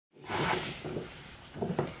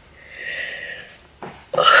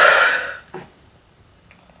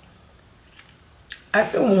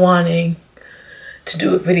I've been wanting to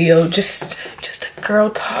do a video, just a girl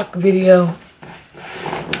talk video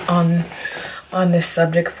on this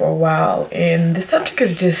subject for a while, and the subject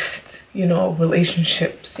is just, you know,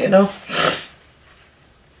 relationships, you know.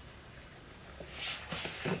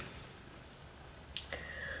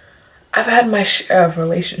 I've had my share of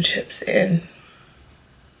relationships, and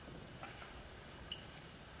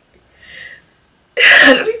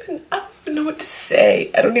I don't even know what to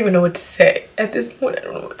say. I don't even know what to say. At this point, I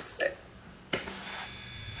don't know what to say.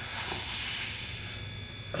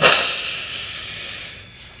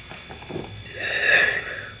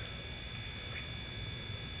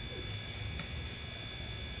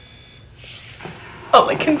 All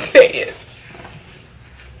I can say is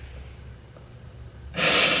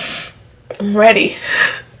I'm ready.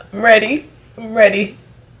 I'm ready. I'm ready.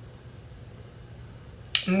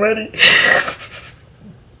 I'm ready.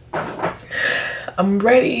 I'm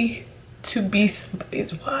ready to be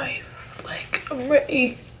somebody's wife. Like, I'm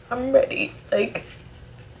ready. I'm ready. Like,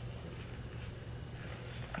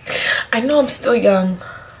 I know I'm still young.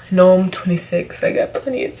 I know I'm 26. I got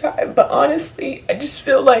plenty of time. But honestly, I just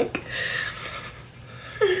feel like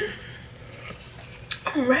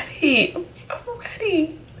I'm ready. I'm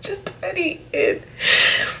ready. Just ready. And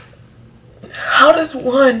how does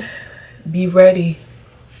one be ready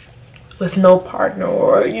with no partner,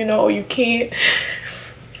 or, you know, you can't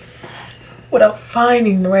without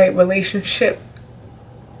finding the right relationship?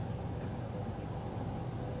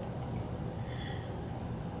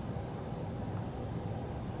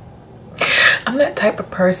 I'm that type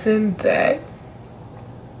of person that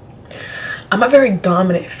I'm a very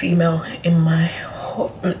dominant female in my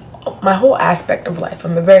whole aspect of life.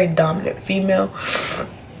 I'm a very dominant female.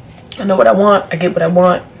 I know what I want. I get what I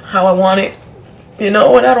want, how I want it. You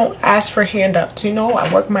know, and I don't ask for handouts, you know.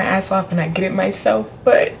 I work my ass off and I get it myself.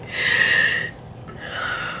 But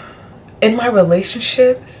in my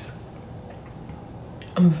relationships,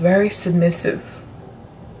 I'm very submissive.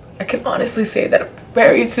 I can honestly say that I'm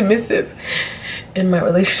very submissive in my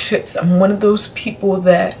relationships. I'm one of those people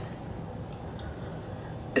that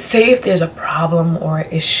say if there's a problem or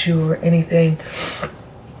an issue or anything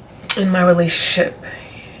in my relationship,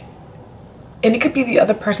 and it could be the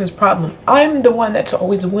other person's problem, I'm the one that's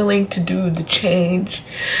always willing to do the change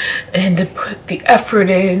and to put the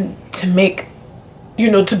effort in to make,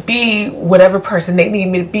 you know, to be whatever person they need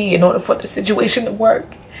me to be in order for the situation to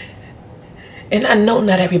work. And I know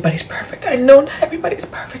not everybody's perfect. I know not everybody's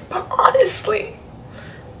perfect, but honestly,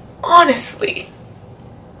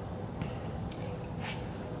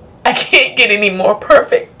 I can't get any more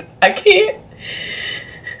perfect. I can't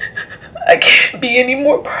be any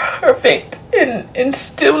more perfect and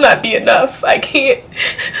still not be enough. I can't.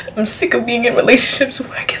 I'm sick of being in relationships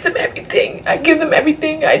where I give them everything. I give them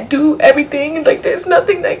everything. I do everything. Like, there's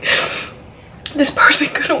nothing like this person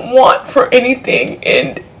couldn't want for anything,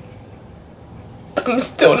 and I'm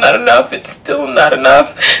still not enough. It's still not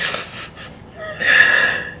enough.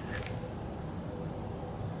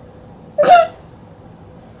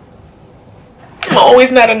 I'm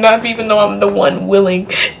always not enough, even though I'm the one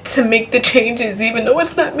willing to make the changes, even though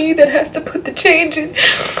it's not me that has to put the change in.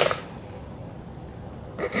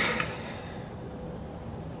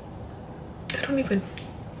 I don't even...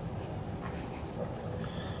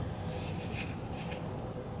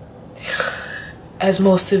 As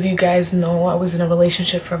most of you guys know, I was in a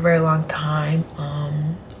relationship for a very long time.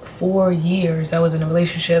 4 years I was in a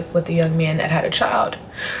relationship with a young man that had a child.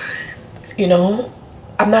 You know,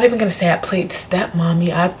 I'm not even gonna say I played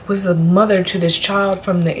stepmommy. I was a mother to this child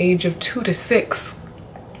from the age of 2 to 6.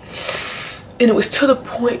 And it was to the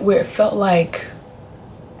point where it felt like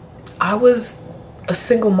I was a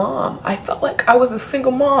single mom. I felt like I was a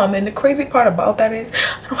single mom. And the crazy part about that is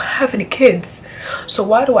I don't have any kids. So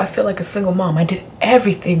why do I feel like a single mom? I did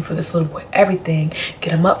everything for this little boy. Everything.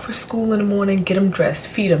 Get him up for school in the morning, get him dressed,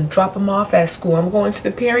 feed him, drop him off at school. I'm going to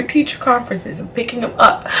the parent-teacher conferences. I'm picking him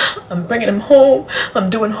up. I'm bringing him home. I'm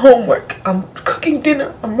doing homework. I'm cooking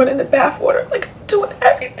dinner. I'm running the bath water. Like, I'm doing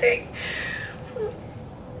everything.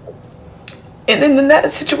 And then in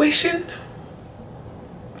that situation,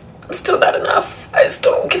 I'm still not enough. I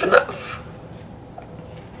still don't give enough.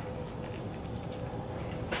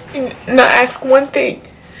 Now ask one thing.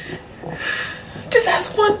 Just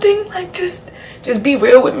ask one thing. Like, just be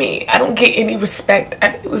real with me. I don't get any respect.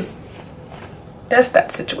 That's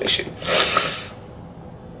that situation.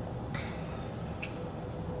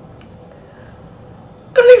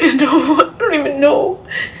 I don't even know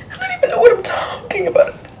what I'm talking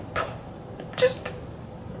about. Just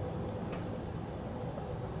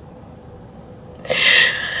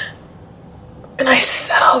and I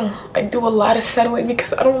settled settle. I do a lot of settling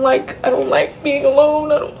because I don't like being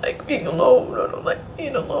alone. I don't like being alone. I don't like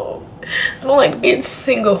being alone. I don't like being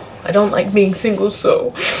single. I don't like being single.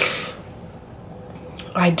 So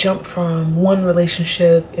I jump from one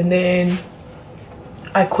relationship and then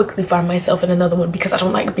I quickly find myself in another one because I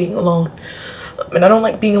don't like being alone. And I don't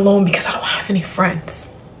like being alone because I don't have any friends.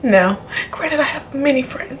 Now, granted, I have many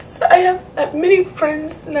friends. I have many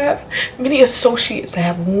friends and I have many associates. I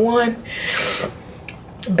have one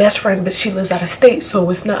best friend, but she lives out of state, so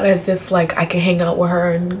it's not as if like I can hang out with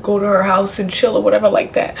her and go to her house and chill or whatever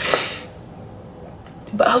like that.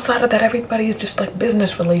 But outside of that, everybody is just like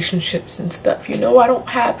business relationships and stuff, you know. I don't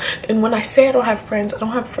have, and when I say I don't have friends, I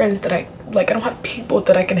don't have friends that I don't have people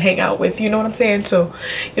that I can hang out with, you know what I'm saying? So,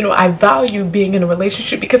 you know, I value being in a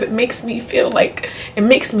relationship because it makes me feel like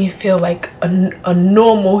a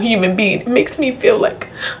normal human being. It makes me feel like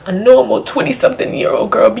a normal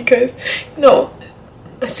 20-something-year-old girl because, you know,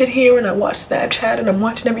 I sit here and I watch Snapchat and I'm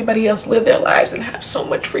watching everybody else live their lives and have so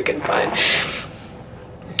much freaking fun,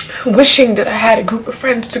 wishing that I had a group of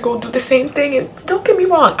friends to go do the same thing. And don't get me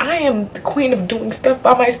wrong, I am the queen of doing stuff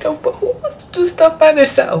by myself, but who wants to do stuff by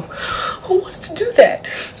themselves? Who wants to do that?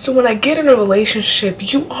 So when I get in a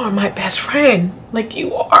relationship, you are my best friend. Like,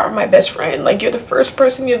 you are my best friend. Like, you're the first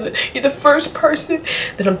person, you're the first person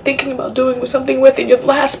that I'm thinking about doing something with, and you're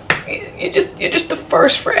just the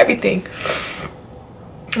first for everything.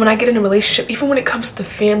 When I get in a relationship, even when it comes to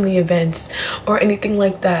family events or anything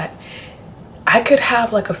like that, I could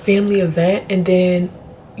have like a family event and then,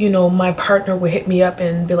 you know, my partner would hit me up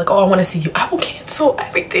and be like, oh, I want to see you. I will cancel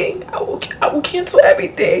everything. I will cancel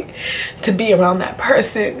everything to be around that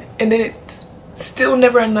person. And then it's still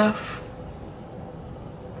never enough.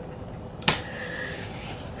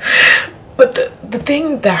 But the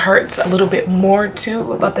thing that hurts a little bit more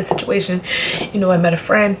too about the situation, you know, I met a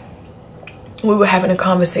friend. We were having a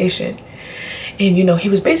conversation. And, you know, he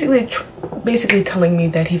was basically telling me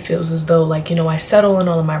that he feels as though, like, you know, I settle in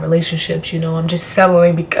all of my relationships, you know, I'm just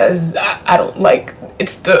settling because I don't like,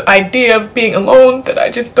 it's the idea of being alone that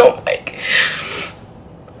I just don't like.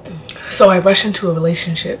 So I rush into a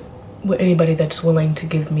relationship with anybody that's willing to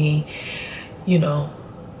give me, you know,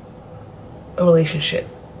 a relationship,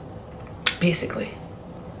 basically.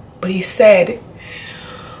 But he said,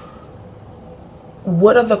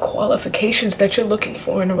 what are the qualifications that you're looking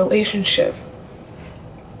for in a relationship?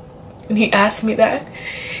 And he asked me that.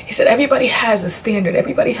 He said everybody has a standard.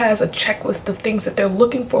 Everybody has a checklist of things that they're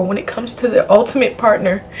looking for when it comes to their ultimate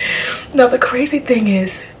partner. Now, the crazy thing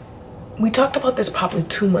is, we talked about this probably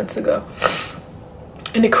 2 months ago.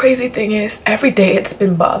 And the crazy thing is, every day it's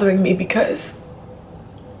been bothering me because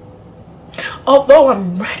although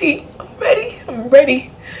I'm ready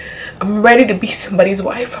to be somebody's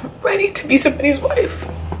wife. I'm ready to be somebody's wife.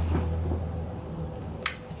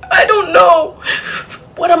 I don't know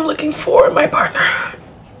what I'm looking for in my partner,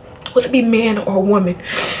 whether it be man or woman.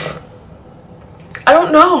 I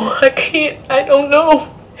don't know. I don't know.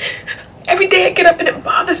 Every day I get up and it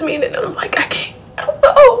bothers me, and then I'm like, I don't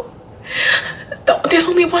know. There's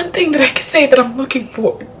only one thing that I can say that I'm looking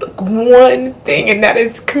for. Like, one thing, and that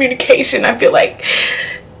is communication. I feel like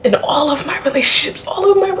in all of my relationships,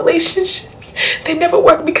 they never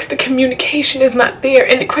work because the communication is not there.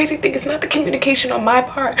 And the crazy thing is not the communication on my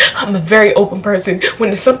part. I'm a very open person. When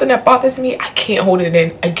there's something that bothers me, I can't hold it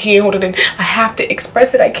in. I have to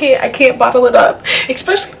express it. I can't bottle it up.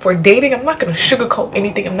 Especially for dating, I'm not gonna sugarcoat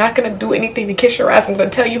anything. I'm not gonna do anything to kiss your ass. I'm gonna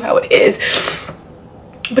tell you how it is.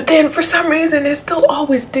 But then for some reason, there's still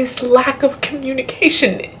always this lack of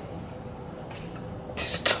communication.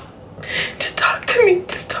 Just talk to me.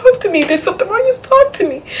 Just talk to me. There's something wrong. Just talk to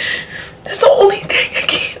me. That's the only thing.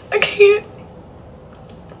 I can't.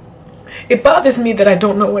 It bothers me that I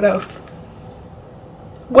don't know what else.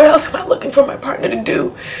 What else am I looking for my partner to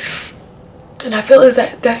do? And I feel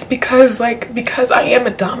that's because I am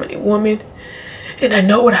a dominant woman and I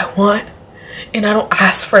know what I want and I don't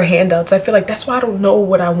ask for handouts. I feel like that's why I don't know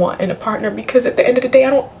what I want in a partner, because at the end of the day,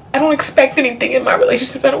 I don't expect anything in my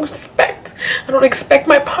relationships. I don't expect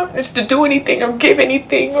my partners to do anything or give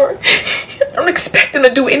anything, or I don't expect them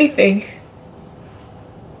to do anything.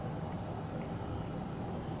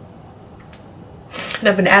 And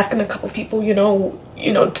I've been asking a couple people, you know,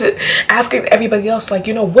 to asking everybody else, like,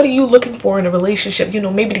 you know, what are you looking for in a relationship? You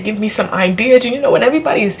know, maybe to give me some ideas, you know, and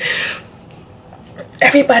everybody's,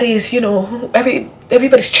 you know,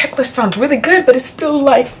 everybody's checklist sounds really good, but it's still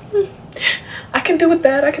like, I can do with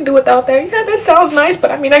that, I can do without that. Yeah, that sounds nice, but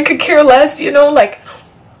I mean, I could care less, you know, like,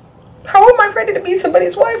 how am I ready to be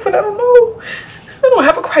somebody's wife when I don't know? I don't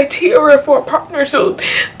have a criteria for a partner. So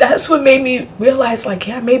that's what made me realize, like,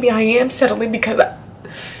 yeah, maybe I am settling because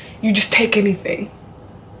You just take anything.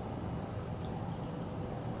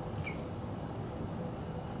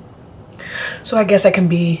 So I guess I can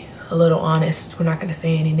be a little honest. We're not going to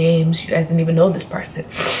say any names. You guys didn't even know this person.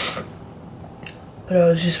 But I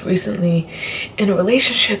was just recently in a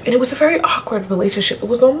relationship, and it was a very awkward relationship. It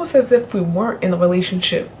was almost as if we weren't in a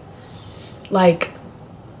relationship. Like,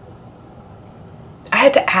 I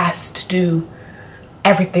had to ask to do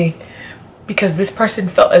everything because this person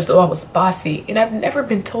felt as though I was bossy, and I've never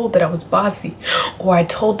been told that I was bossy or I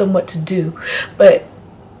told them what to do. But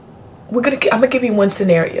I'm gonna give you one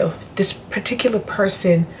scenario. This particular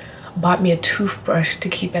person bought me a toothbrush to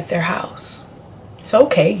keep at their house. So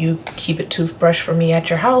okay, you keep a toothbrush for me at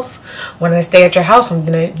your house. When I stay at your house, I'm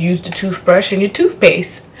gonna use the toothbrush and your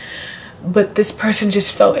toothpaste. But this person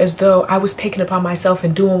just felt as though I was taking it upon myself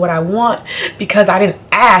and doing what I want because I didn't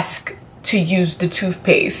ask to use the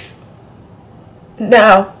toothpaste.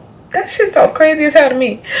 Now, that shit sounds crazy as hell to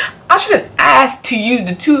me. I shouldn't ask to use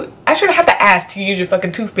I shouldn't have to ask to use your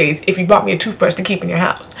fucking toothpaste if you bought me a toothbrush to keep in your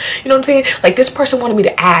house. You know what I'm saying? Like, this person wanted me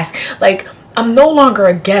to ask. Like, I'm no longer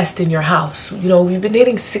a guest in your house. You know, we've been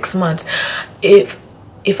dating 6 months.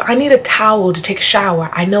 If I need a towel to take a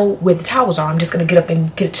shower, I know where the towels are. I'm just gonna get up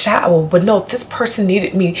and get a towel. But no, this person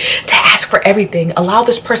needed me to ask for everything. Allow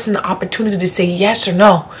this person the opportunity to say yes or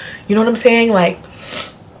no. You know what I'm saying? Like,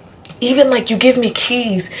 even like you give me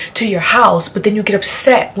keys to your house, but then you get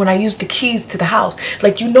upset when I use the keys to the house.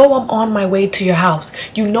 Like, you know I'm on my way to your house.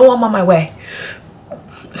 You know I'm on my way.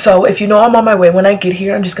 So if you know I'm on my way, when I get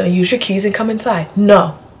here, I'm just gonna use your keys and come inside.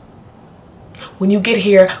 No. When you get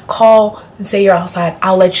here, call and say you're outside.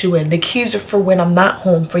 I'll let you in. The keys are for when I'm not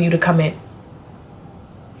home for you to come in.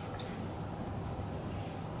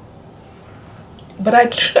 But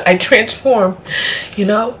I transform, you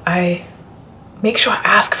know. I make sure I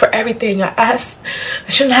ask for everything. I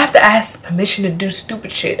shouldn't have to ask permission to do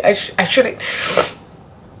stupid shit. I shouldn't.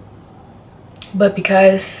 But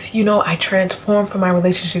because, you know, I transform for my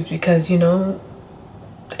relationships because, you know,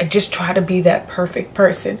 I just try to be that perfect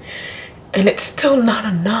person. And it's still not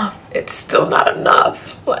enough. It's still not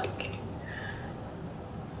enough. Like,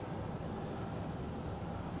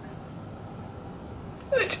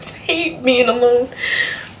 I just hate being alone.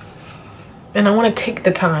 And I want to take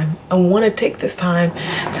the time. I want to take this time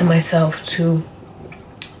to myself to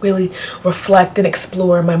really reflect and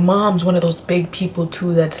explore. My mom's one of those big people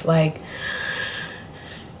too that's like,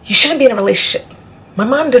 you shouldn't be in a relationship. My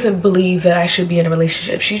mom doesn't believe that I should be in a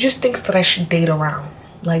relationship. She just thinks that I should date around.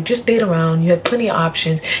 Like, just date around. You have plenty of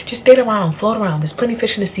options. Just date around, float around. There's plenty of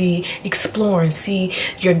fish in the sea. Explore and see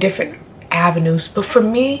your different avenues. But for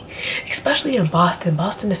me, especially in Boston,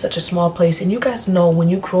 Boston is such a small place, and you guys know when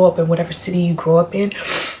you grow up in whatever city you grow up in,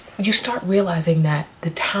 you start realizing that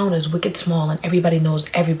the town is wicked small and everybody knows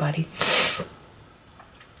everybody.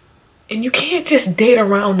 And you can't just date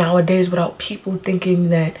around nowadays without people thinking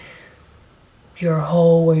that you're a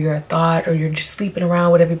hoe or you're a thought or you're just sleeping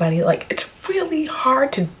around with everybody. Like, it's really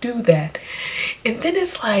hard to do that. And then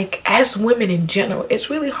it's like, as women in general, it's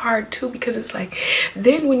really hard too, because it's like,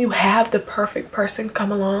 then when you have the perfect person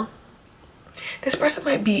come along, this person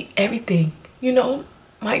might be everything, you know,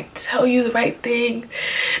 might tell you the right thing,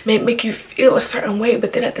 may make you feel a certain way,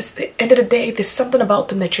 but then at the end of the day, there's something about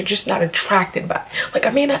them that you're just not attracted by. Like,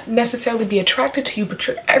 I may not necessarily be attracted to you, but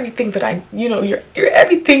you're everything that you're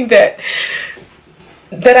everything that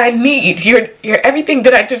I need. You're everything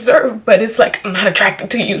that I deserve, but it's like, I'm not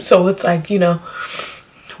attracted to you. So it's like, you know,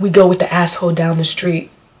 we go with the asshole down the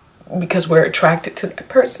street because we're attracted to that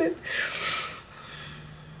person.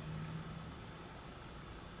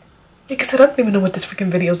 Like I said, I don't even know what this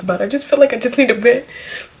freaking video is about. I just feel like I just need a bit,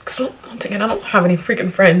 because once again, I don't have any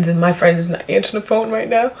freaking friends, and my friend is not answering the phone right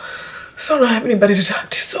now, so I don't have anybody to talk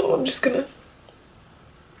to. So I'm just gonna,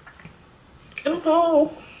 I don't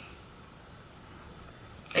know.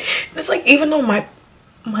 And it's like, even though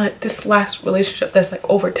this last relationship that's like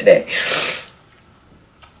over today,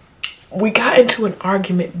 we got into an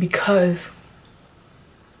argument because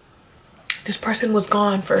this person was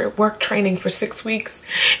gone for work training for 6 weeks,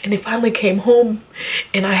 and they finally came home,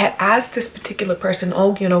 and I had asked this particular person,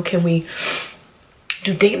 oh, you know, can we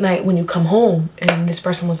do date night when you come home? And this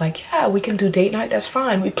person was like, yeah, we can do date night, that's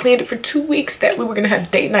fine. We planned it for 2 weeks that we were gonna have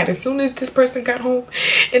date night as soon as this person got home.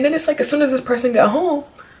 And then it's like, as soon as this person got home,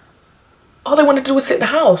 all they wanted to do was sit in the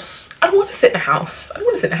house. I don't want to sit in the house. I don't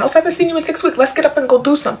want to sit in the house. I haven't seen you in 6 weeks. Let's get up and go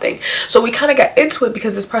do something. So we kind of got into it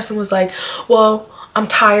because this person was like, well, I'm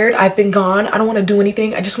tired. I've been gone. I don't want to do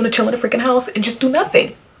anything. I just want to chill in the freaking house and just do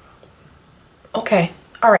nothing. Okay.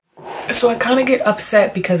 All right. So I kind of get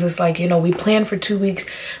upset because it's like, you know, we planned for 2 weeks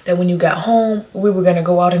that when you got home, we were going to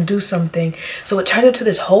go out and do something. So it turned into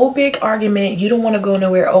this whole big argument. You don't want to go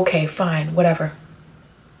nowhere. Okay, fine, whatever.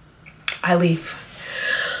 I leave.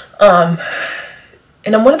 And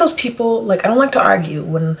I'm one of those people, like, I don't like to argue.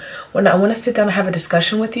 When I want to sit down and have a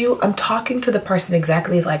discussion with you, I'm talking to the person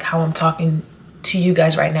exactly like how I'm talking to you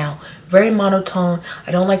guys right now. Very monotone.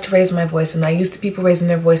 I don't like to raise my voice. I'm not used to people raising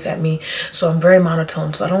their voice at me. So I'm very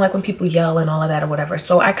monotone. So I don't like when people yell and all of that or whatever.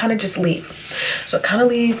 So I kind of just leave. So I kind of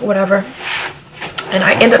leave, whatever. And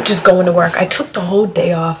I end up just going to work. I took the whole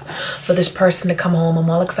day off for this person to come home. I'm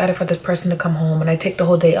all excited for this person to come home. And I take the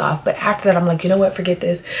whole day off. But after that, I'm like, you know what? Forget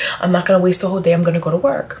this. I'm not going to waste the whole day. I'm going to go to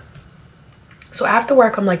work. So after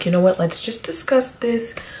work, I'm like, you know what? Let's just discuss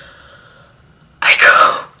this.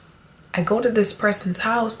 I go to this person's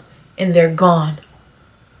house and they're gone.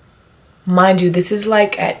 Mind you, this is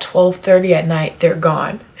like at 12:30 at night. They're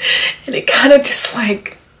gone. And it kind of just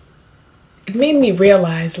like, it made me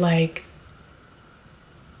realize, like,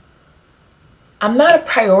 I'm not a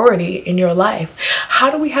priority in your life. How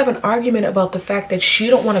do we have an argument about the fact that you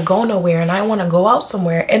don't want to go nowhere and I want to go out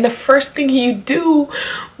somewhere? And the first thing you do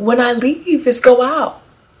when I leave is go out.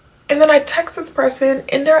 And then I text this person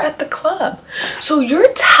and they're at the club. So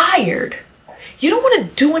you're tired. You don't want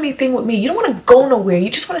to do anything with me. You don't want to go nowhere. You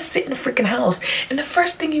just want to sit in the freaking house. And the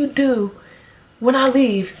first thing you do when I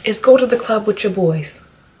leave is go to the club with your boys.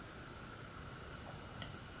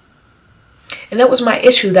 And that was my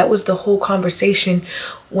issue. That was the whole conversation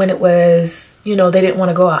when it was, you know, they didn't want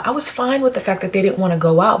to go out. I was fine with the fact that they didn't want to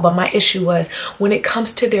go out. But my issue was when it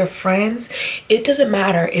comes to their friends, it doesn't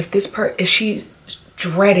matter if if she's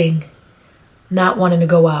dreading not wanting to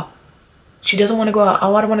go out. She doesn't want to go out.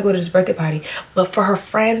 Oh, I don't want to go to this birthday party. But for her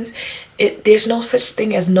friends, there's no such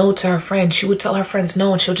thing as no to her friends. She would tell her friends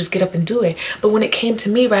no and she'll just get up and do it. But when it came to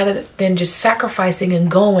me, rather than just sacrificing and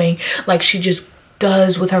going like she just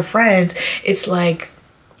does with her friends, it's like,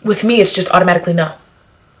 with me, it's just automatically no.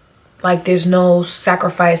 Like, there's no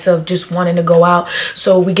sacrifice of just wanting to go out.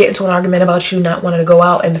 So we get into an argument about you not wanting to go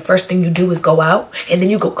out, and the first thing you do is go out, and then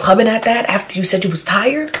you go clubbing at that after you said you was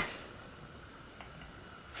tired.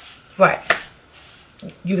 Right.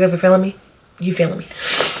 You guys are feeling me? You feeling me?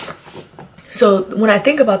 So when I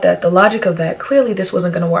think about that, the logic of that, clearly this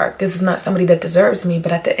wasn't going to work. This is not somebody that deserves me.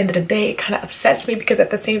 But at the end of the day, it kind of upsets me because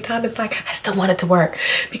at the same time, it's like, I still want it to work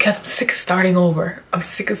because I'm sick of starting over. I'm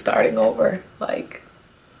sick of starting over. Like,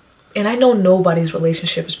 and I know nobody's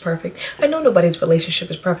relationship is perfect. I know nobody's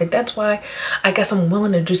relationship is perfect. That's why I guess I'm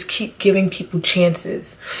willing to just keep giving people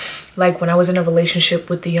chances. Like when I was in a relationship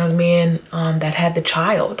with the young man that had the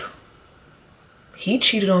child. He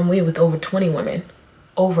cheated on me with over 20 women.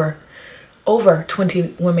 Over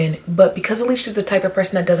 20 women. But because Alicia's the type of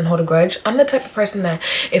person that doesn't hold a grudge, I'm the type of person that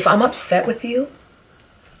if I'm upset with you,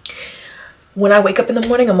 when I wake up in the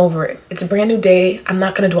morning, I'm over it. It's a brand new day. I'm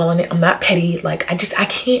not going to dwell on it. I'm not petty. Like, I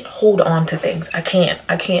can't hold on to things. I can't.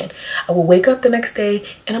 I will wake up the next day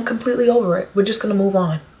and I'm completely over it. We're just going to move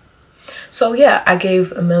on. So yeah, I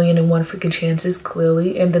gave 1,000,001 freaking chances,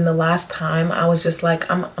 clearly. And then the last time I was just like,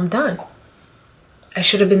 I'm done. I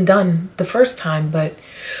should have been done the first time, but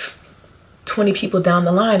 20 people down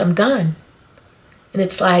the line, I'm done. And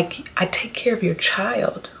it's like, I take care of your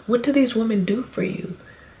child. What do these women do for you?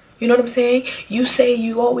 You know what I'm saying? You say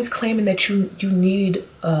you always claiming that you need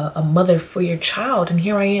a mother for your child. And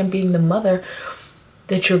here I am being the mother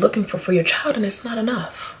that you're looking for your child. And it's not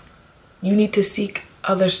enough. You need to seek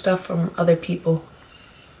other stuff from other people.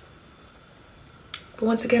 But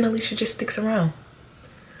once again, Alicia just sticks around.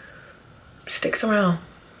 Sticks around.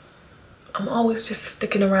 I'm always just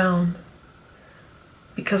sticking around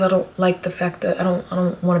because I don't like the fact that I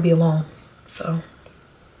don't want to be alone. So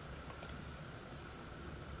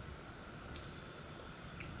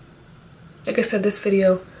like I said, this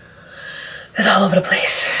video is all over the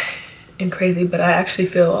place and crazy, but I actually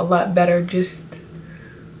feel a lot better just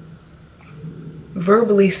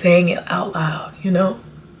verbally saying it out loud, you know?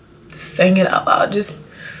 Just saying it out loud just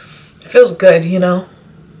feels good, you know?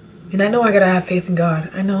 And I know I gotta have faith in God.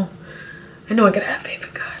 I know I gotta have faith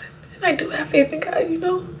in God. And I do have faith in God, you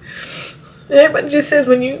know? And everybody just says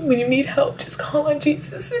when you need help, just call on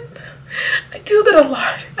Jesus. And I do that a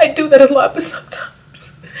lot. But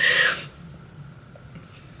sometimes.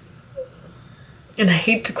 And I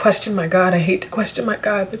hate to question my God.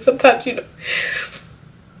 But sometimes, you know,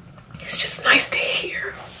 it's just nice to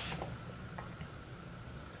hear.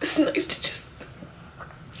 It's nice to just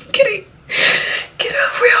get a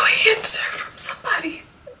real answer from somebody.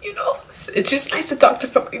 You know, it's just nice to talk to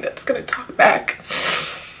somebody that's gonna talk back.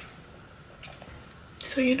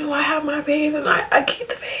 So, you know, I have my faith and I keep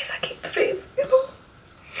the faith.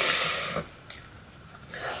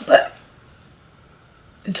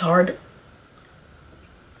 hard.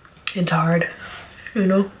 It's hard, you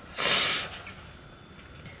know.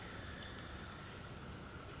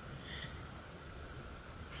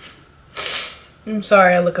 I'm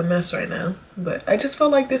sorry I look a mess right now, but I just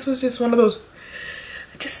felt like this was just one of those,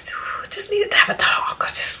 I just needed to have a talk. I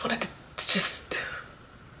just wanted to just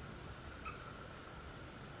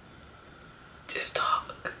talk.